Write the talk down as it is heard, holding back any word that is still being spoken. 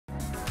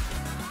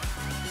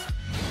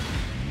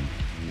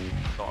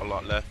Not a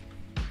lot left.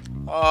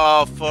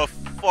 Oh, for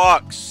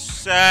fuck's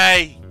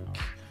sake.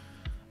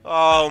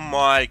 Oh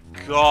my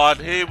god,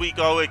 here we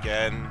go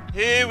again.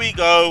 Here we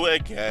go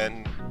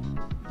again.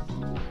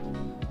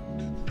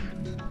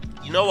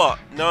 You know what?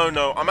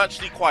 No, I'm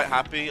actually quite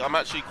happy. I'm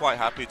actually quite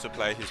happy to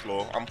play his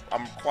lore.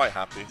 I'm quite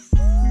happy.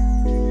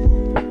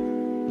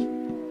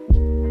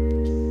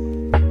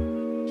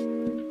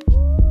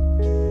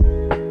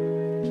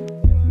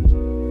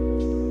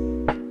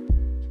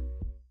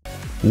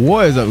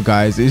 What is up,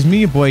 guys? It's me,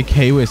 your boy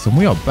Kwis, and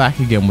we are back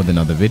again with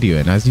another video.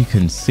 And as you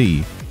can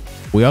see,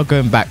 we are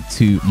going back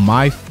to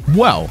I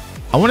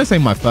want to say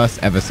my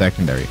first ever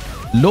secondary.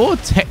 Lore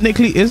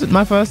technically isn't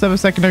my first ever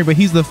secondary, but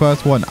he's the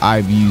first one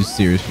I've used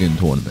seriously in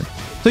tournament.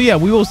 So yeah,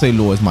 we all say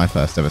Lore is my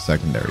first ever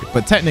secondary,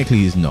 but technically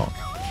he's not.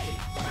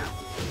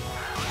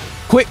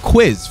 Quick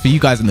quiz for you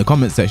guys in the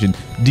comment section.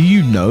 Do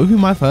you know who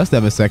my first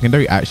ever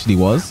secondary actually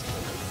was?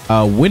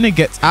 Winner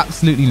gets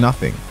absolutely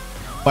nothing,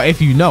 but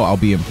if you know, I'll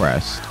be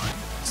impressed.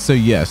 So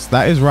yes,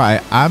 that is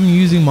right. I'm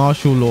using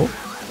martial law.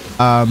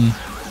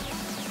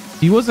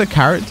 He was a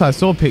character I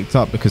saw picked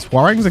up because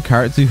Hwoarang's a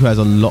character who has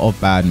a lot of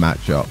bad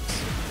matchups.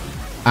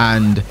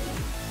 And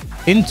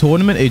in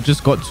tournament, it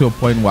just got to a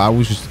point where I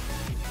was just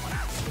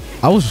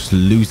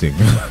losing.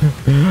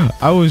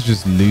 I was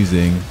just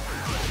losing.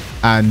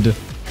 And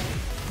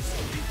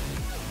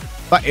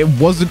like, it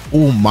wasn't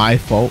all my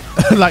fault.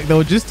 Like, there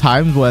were just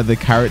times where the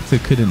character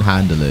couldn't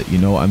handle it. You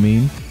know what I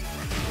mean?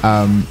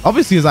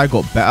 Obviously, as I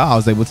got better, I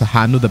was able to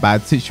handle the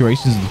bad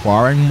situations with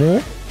Hwoarang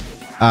more.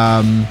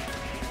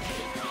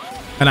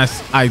 And I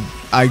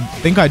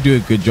think I do a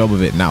good job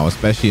of it now,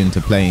 especially into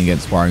playing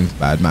against Hwoarang's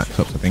bad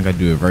matchups. I think I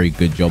do a very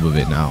good job of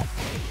it now.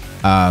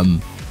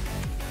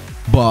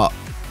 But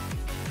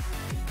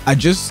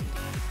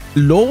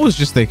Law was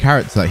just a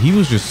character. He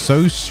was just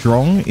so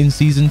strong in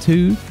season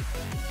 2.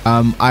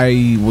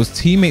 I was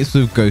teammates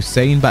with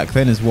Gosane back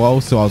then as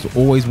well, so I was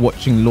always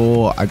watching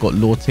Law. I got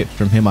Law tips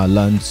from him. I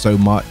learned so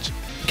much.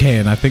 Okay,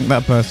 and I think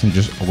that person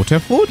just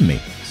auto-4'd me.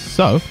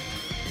 So,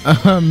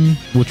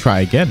 we'll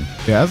try again.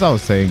 Yeah, as I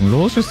was saying,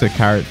 Law's just a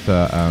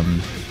character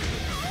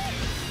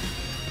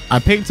I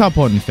picked up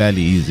on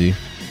fairly easy.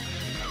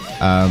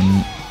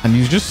 And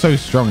he's just so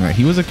strong. Like,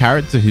 he was a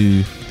character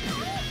who,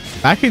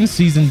 back in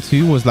season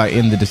 2, was like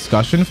in the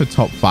discussion for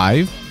top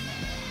 5.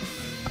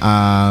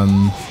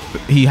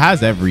 He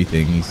has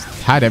everything. He's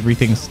had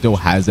everything, still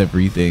has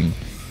everything.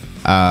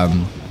 I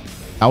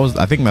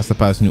think that's the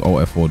person who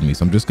auto-4'd me,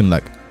 so I'm just gonna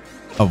like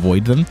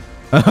avoid them.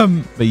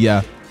 But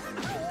yeah,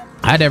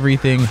 had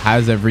everything,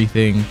 has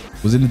everything,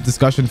 was in the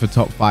discussion for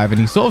top 5, and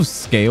he sort of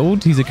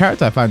scaled. He's a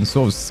character I find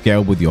sort of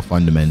scaled with your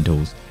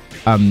fundamentals.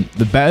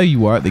 The better you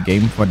were at the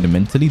game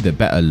fundamentally, the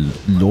better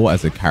Lore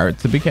as a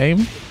character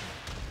became.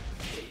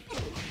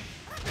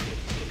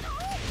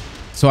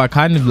 So I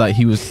kind of like,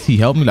 he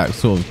helped me like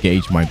sort of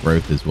gauge my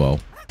growth as well.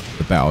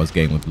 The better I was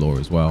getting with Lore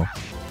as well.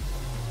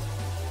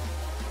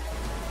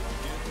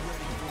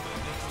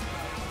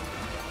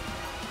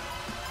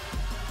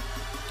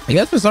 I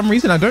guess for some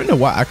reason, I don't know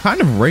why, I kind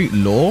of rate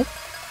Lore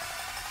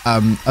a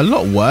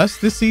lot worse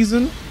this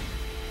season.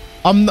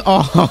 I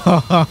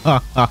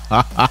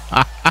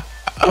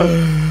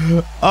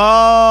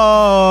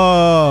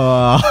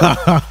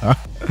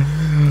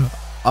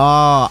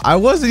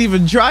wasn't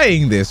even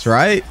trying this,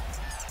 right?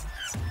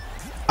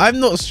 I'm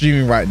not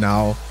streaming right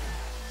now.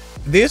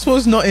 This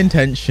was not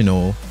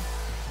intentional.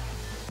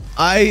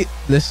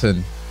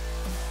 Listen.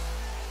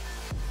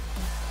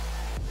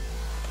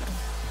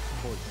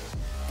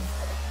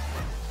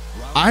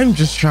 I'm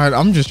just trying.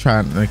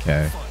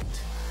 Okay.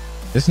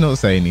 Let's not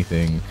say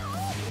anything.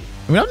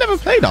 I mean, I've never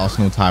played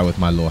Arsenalty with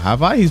my Lore,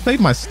 have I? He's played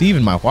my Steve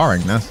and my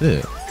Hwoarang. That's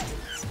it.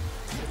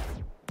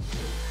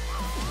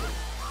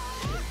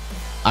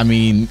 I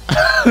mean,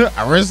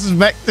 I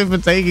respect him for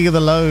taking the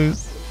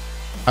lows.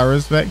 I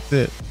respect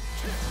it.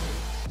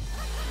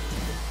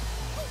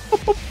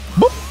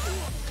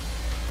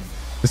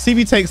 The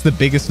CB takes the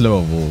biggest low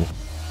of all.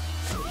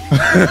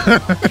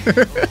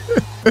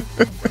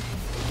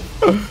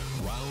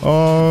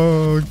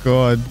 Oh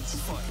god.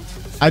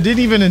 I didn't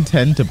even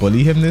intend to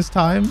bully him this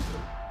time.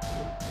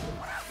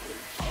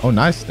 Oh,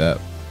 nice step.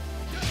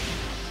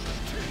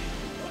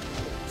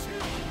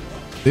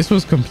 This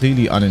was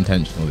completely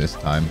unintentional this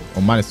time.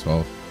 Oh, minus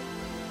 12.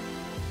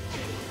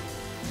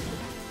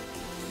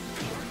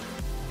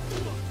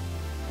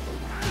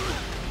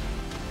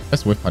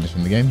 Best whiff punish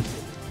in the game.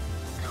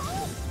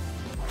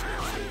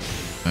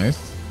 Nice.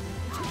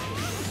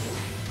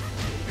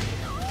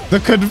 The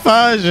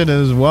conversion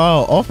as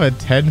well, off a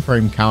 10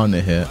 frame counter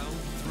hit.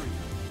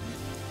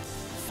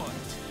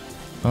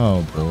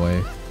 Oh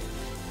boy.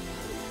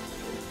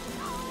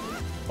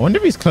 I wonder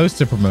if he's close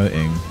to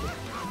promoting.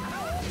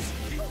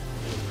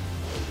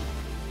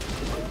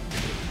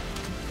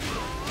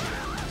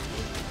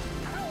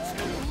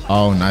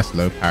 Oh, nice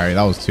low parry.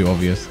 That was too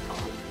obvious.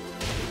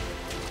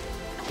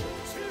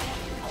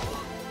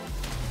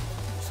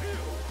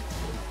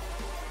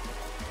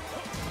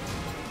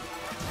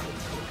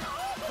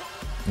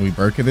 We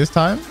broke it this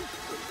time.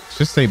 Let's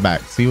just stay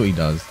back, see what he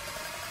does.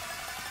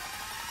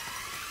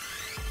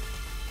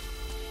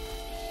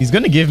 He's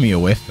going to give me a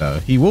whiff, though.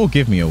 He will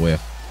give me a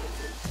whiff.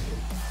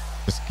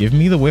 Just give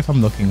me the whiff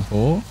I'm looking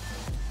for.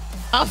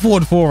 That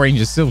forward 4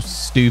 range is still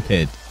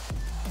stupid.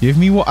 Give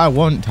me what I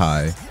want,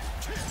 Ty.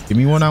 Give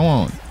me what I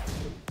want.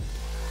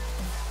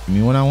 Give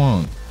me what I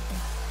want.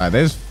 All right,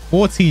 there's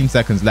 14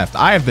 seconds left.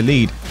 I have the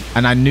lead,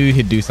 and I knew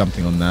he'd do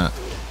something on that.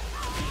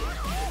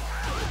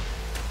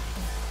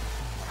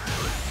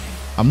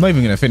 I'm not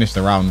even going to finish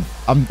the round.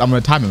 I'm going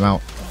to time him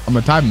out. I'm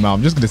going to time him out.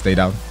 I'm just going to stay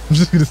down. I'm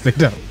just going to stay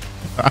down.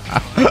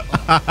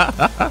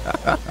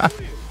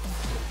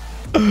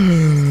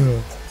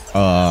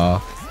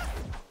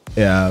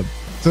 Yeah.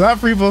 So that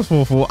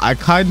 3+4-4, I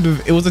kind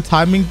of, it was a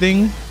timing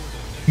thing.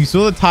 You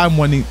saw the time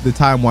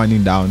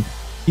winding down.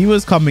 He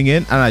was coming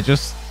in, and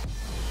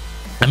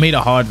I made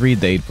a hard read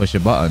that he'd push a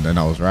button, and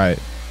I was right.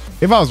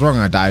 If I was wrong,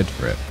 I died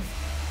for it.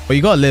 But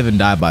you gotta live and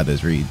die by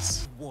those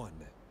reads.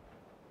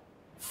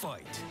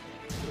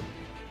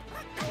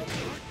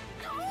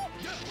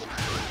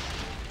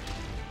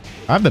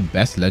 I have the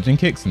best legend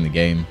kicks in the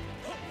game.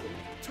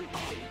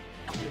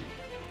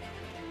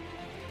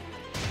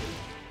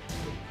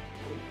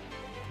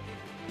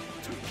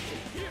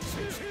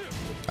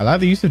 I like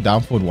the use of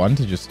down forward 1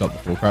 to just stop the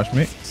full crouch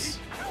mix.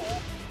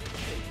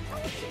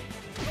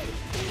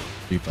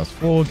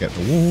 3+4, get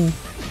the wall.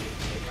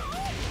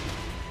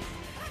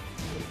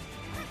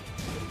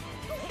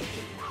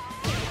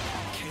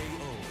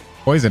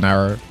 Poison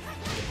arrow.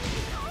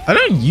 I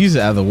don't use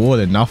it at the wall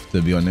enough,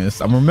 to be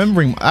honest. I'm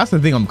remembering, that's the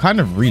thing, I'm kind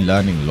of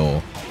relearning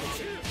lore.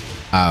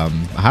 I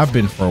have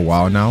been for a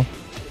while now.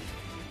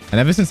 And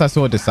ever since I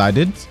sort of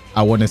decided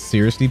I want to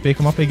seriously pick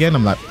him up again,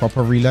 I'm like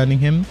proper relearning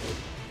him.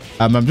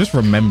 I'm just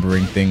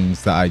remembering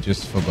things that I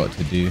just forgot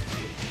to do.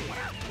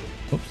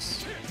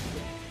 Oops.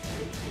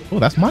 Oh,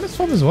 that's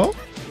 -12 as well.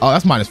 Oh,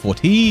 that's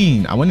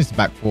 -14. I went into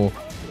back 4.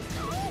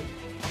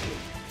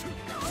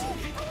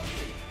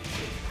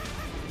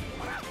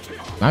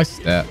 Nice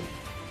step.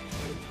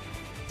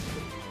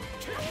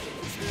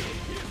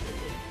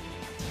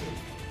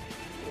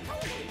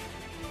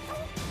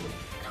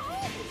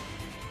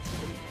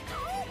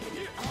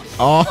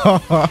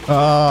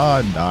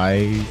 Oh,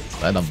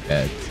 nice. And I'm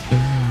dead.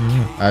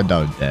 And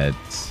I'm dead.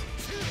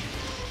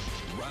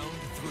 Round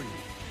 3.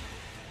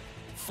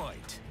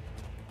 Fight.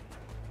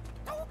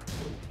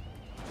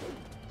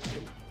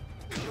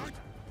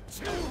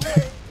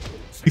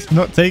 He's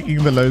not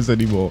taking the lows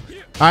anymore.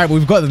 All right,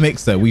 we've got the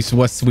mix though. We've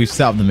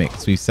set up the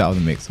mix. We've set up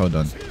the mix. Hold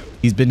on.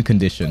 He's been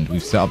conditioned.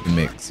 We've set up the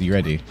mix. Are you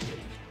ready?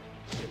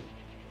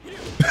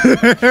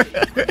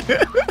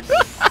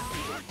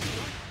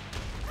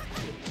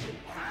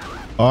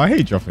 Oh, I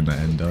hate dropping that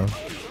ender.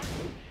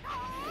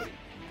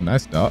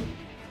 Nice start.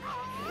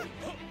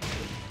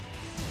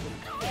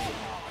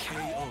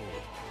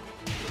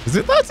 Is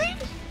it 13?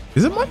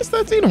 Is it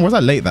 -13? Or was I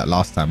late that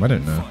last time? I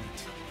don't know.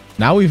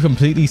 Now we've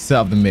completely set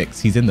up the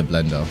mix. He's in the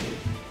blender.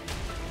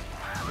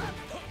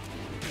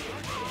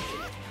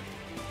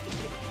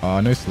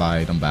 Oh, no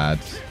slide. I'm bad.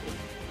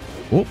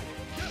 Oh.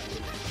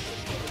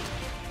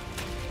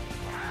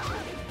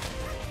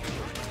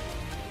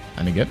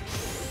 And again.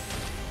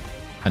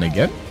 And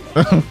again.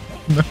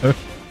 No.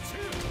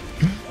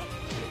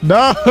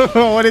 No, I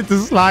wanted to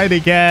slide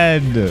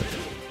again.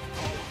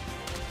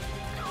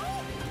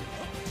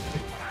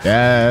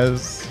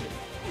 Yes.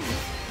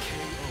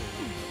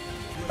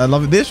 I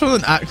love it. This was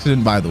an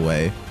accident, by the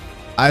way.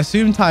 I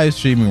assume Ty is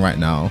streaming right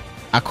now.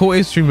 I caught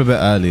his stream a bit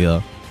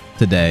earlier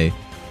today.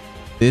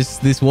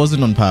 This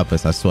wasn't on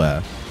purpose, I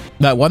swear.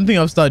 Like, one thing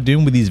I've started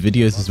doing with these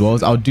videos as well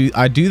is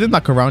I do them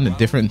like around at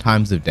different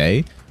times of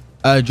day,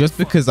 just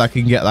because I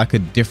can get like a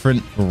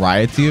different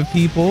variety of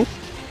people.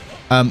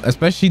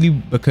 Especially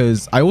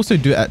because I also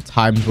do it at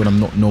times when I'm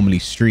not normally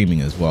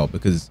streaming as well,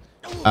 because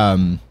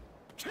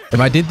if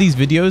I did these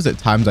videos at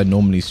times I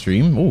normally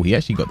stream, oh, he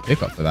actually got the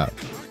pickup for that.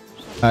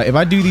 If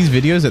I do these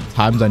videos at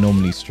times I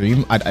normally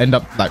stream, I'd end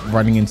up like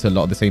running into a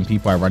lot of the same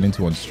people I run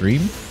into on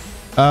stream.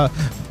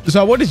 So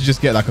I wanted to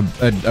just get like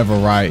a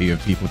variety of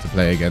people to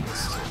play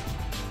against.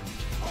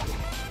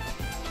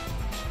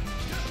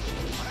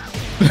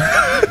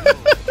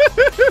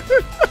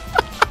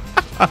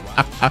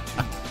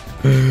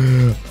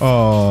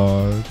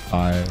 Oh,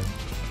 tired.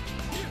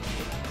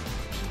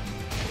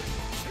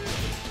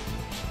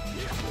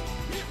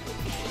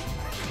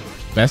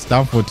 Best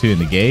down 4-2 in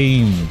the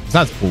game.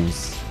 That's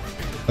Paul's.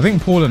 I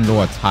think Paul and Law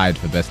are tied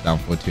for best down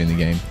 4-2 in the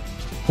game.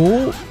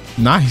 Paul,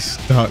 nice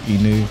start, you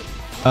knew.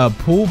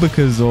 Paul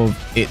because of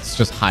it's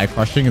just high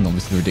crushing and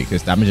obviously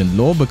ridiculous damage, and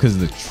Law because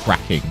of the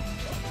tracking.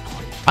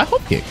 I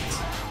hop kicked.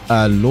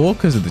 Law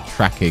because of the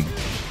tracking,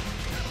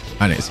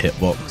 and its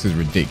hitbox is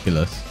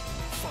ridiculous.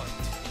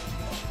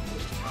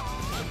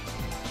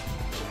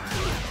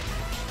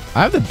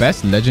 I have the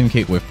best legend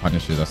kick with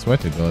punishes, I swear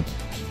to God.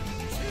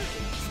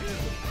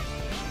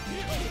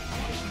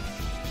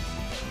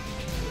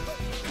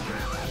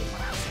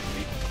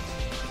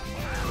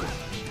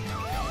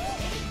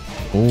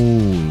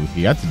 Oh,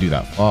 he had to do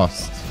that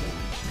fast.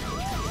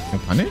 Can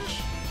I punish?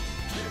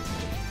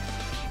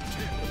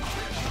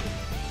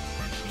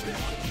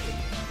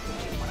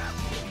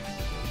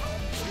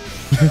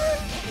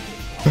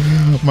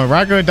 My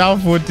Rago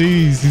down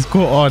 4Ds. He's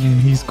caught on.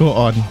 He's caught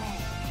on.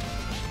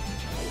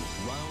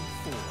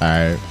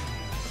 Alright.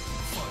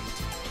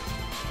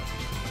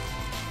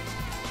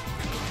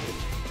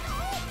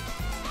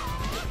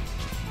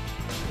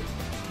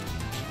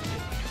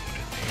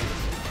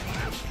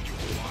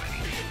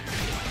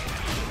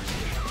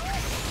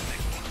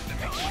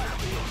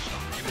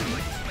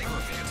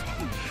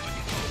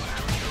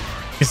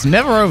 It's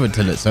never over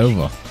till it's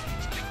over.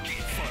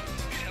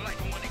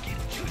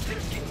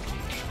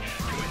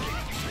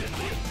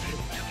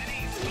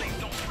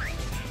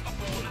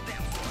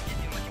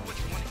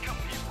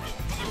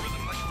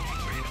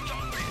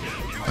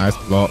 Nice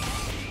block.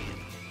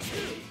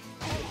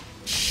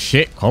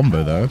 Shit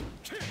combo though.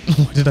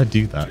 Why did I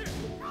do that?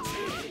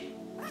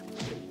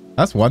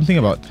 That's one thing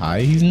about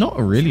Tai. He's not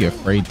really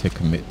afraid to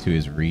commit to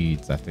his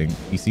reads, I think.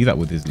 You see that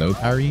with his low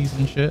parries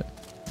and shit.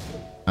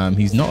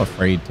 He's not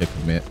afraid to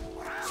commit.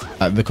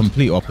 The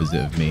complete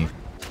opposite of me.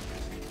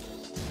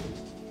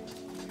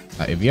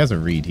 If he has a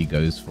read, he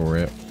goes for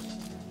it.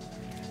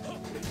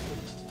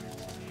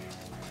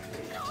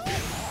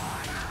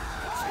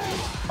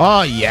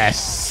 Oh,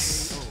 yes.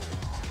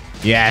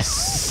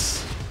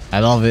 Yes. I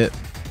love it.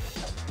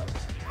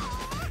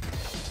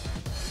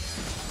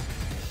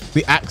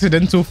 The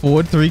accidental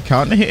forward 3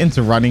 counter hit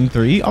into running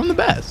 3. I'm the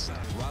best.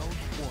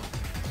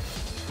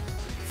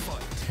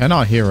 Can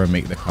our hero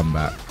make the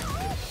comeback?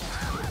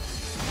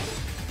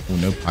 Oh,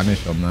 no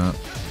punish on that.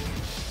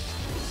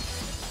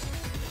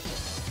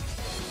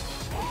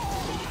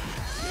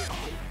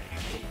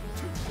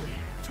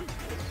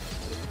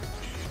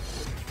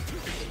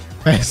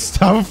 Best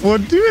time for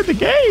doing the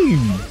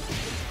game.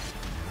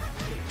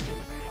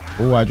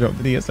 Oh, I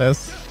dropped the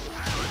DSS.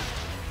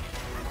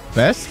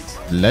 Best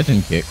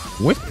legend kick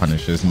with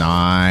punishes.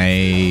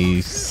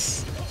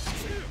 Nice.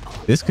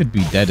 This could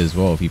be dead as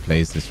well if he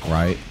plays this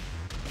right.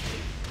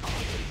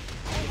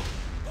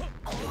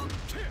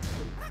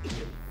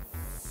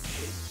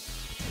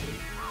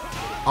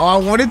 Oh, I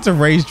wanted to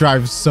rage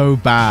drive so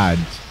bad.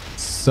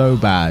 So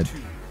bad.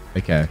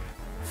 Okay.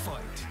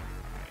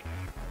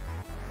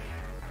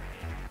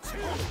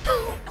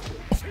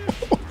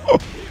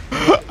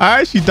 I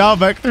actually down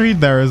back 3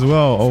 there as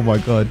well. Oh my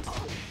god.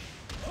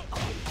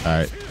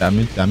 Alright,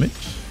 damage.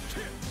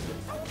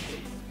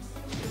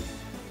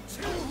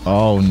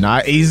 Oh,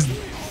 nice.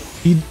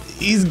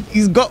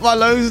 He's got my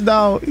lows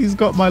now. He's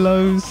got my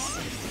lows.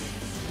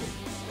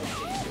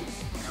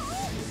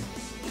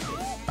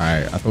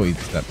 Alright, I thought he'd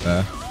step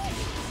there.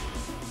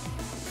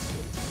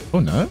 Oh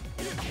no.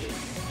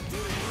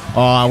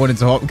 Oh, I wanted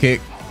to hop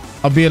kick.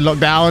 I'm being locked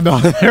down. Oh,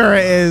 there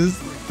it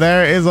is.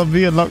 There it is. I'm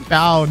being locked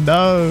down.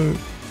 No.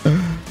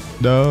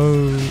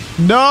 No.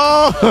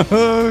 No.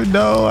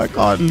 No, I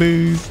can't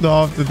lose.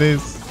 Not after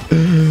this.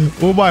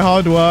 All my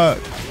hard work.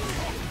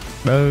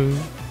 No.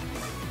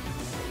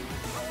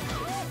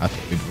 I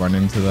think we'd run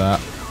into that.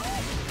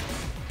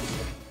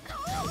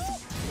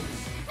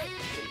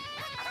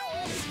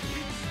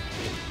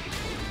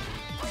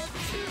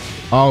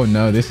 Oh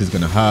no, this is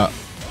gonna hurt.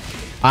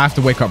 I have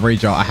to wake up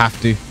Rage Out. I have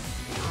to.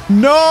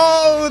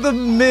 No, the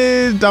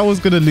mid. I was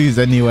gonna lose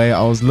anyway.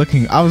 I was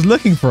looking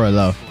for a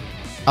low.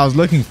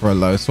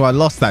 So I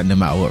lost that no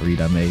matter what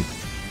read I made.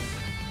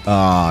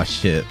 Ah,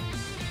 shit.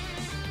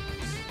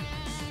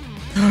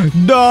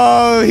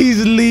 No,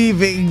 he's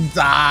leaving.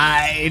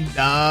 Die.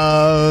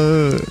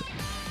 No.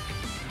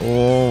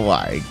 Oh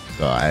my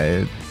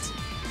god.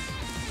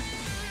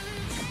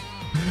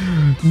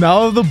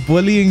 Now the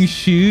bullying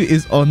shoe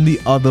is on the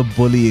other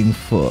bullying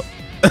foot.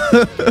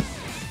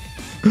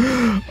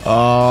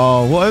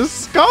 Oh, what a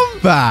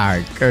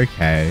scumbag.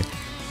 Okay.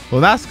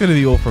 Well, that's going to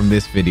be all from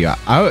this video.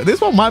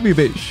 This one might be a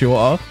bit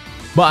shorter,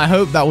 but I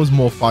hope that was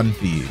more fun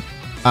for you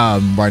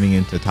running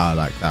into Tyler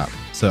like that.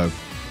 So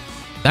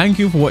thank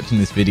you for watching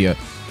this video.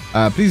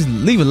 Please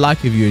leave a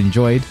like if you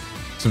enjoyed.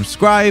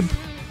 Subscribe,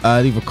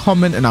 leave a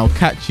comment, and I'll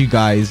catch you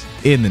guys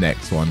in the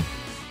next one.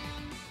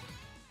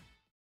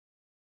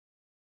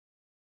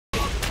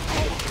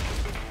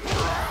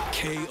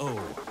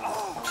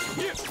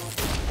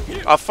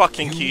 I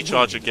fucking key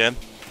charge again.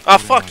 I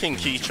fucking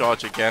key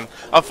charge again.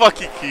 I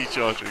fucking key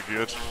charge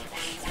again.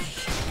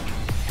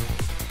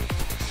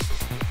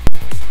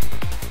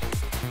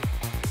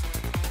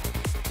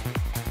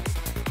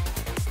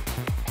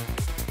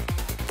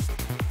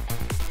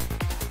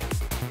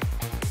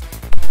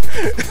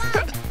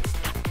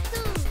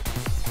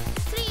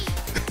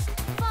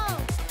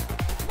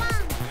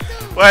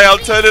 Wait, I'm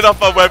turning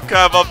off my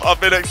webcam. I've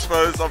been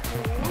exposed.